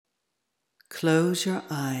Close your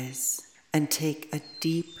eyes and take a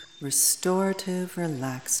deep, restorative,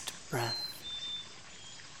 relaxed breath.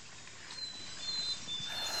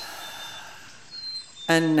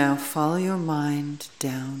 And now follow your mind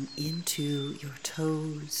down into your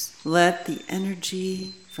toes. Let the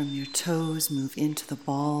energy from your toes move into the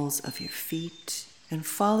balls of your feet, and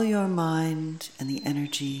follow your mind and the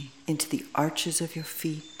energy into the arches of your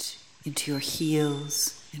feet, into your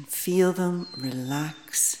heels, and feel them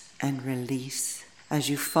relax and release as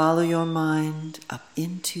you follow your mind up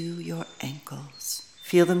into your ankles.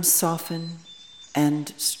 Feel them soften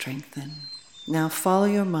and strengthen. Now follow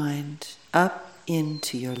your mind up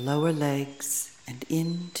into your lower legs and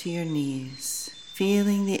into your knees,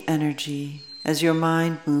 feeling the energy as your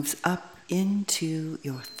mind moves up into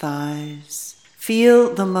your thighs.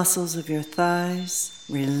 Feel the muscles of your thighs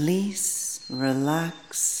release,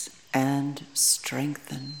 relax, and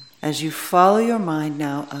strengthen. As you follow your mind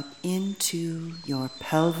now up into your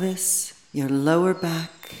pelvis, your lower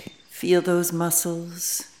back, feel those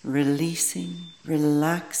muscles releasing,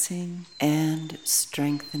 relaxing, and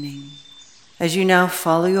strengthening. As you now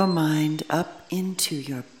follow your mind up into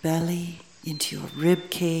your belly, into your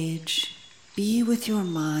rib cage, be with your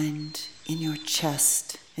mind in your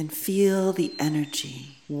chest and feel the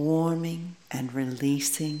energy warming and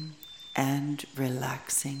releasing and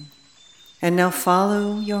relaxing. And now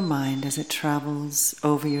follow your mind as it travels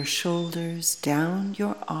over your shoulders, down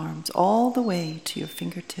your arms, all the way to your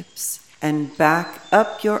fingertips, and back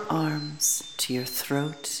up your arms to your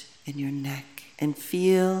throat and your neck. And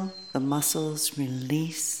feel the muscles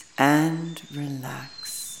release and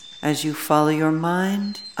relax. As you follow your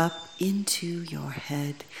mind up into your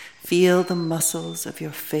head, feel the muscles of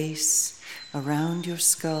your face around your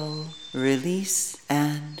skull release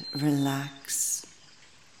and relax.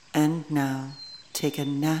 And now take a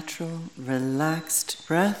natural, relaxed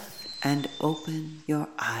breath and open your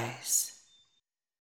eyes.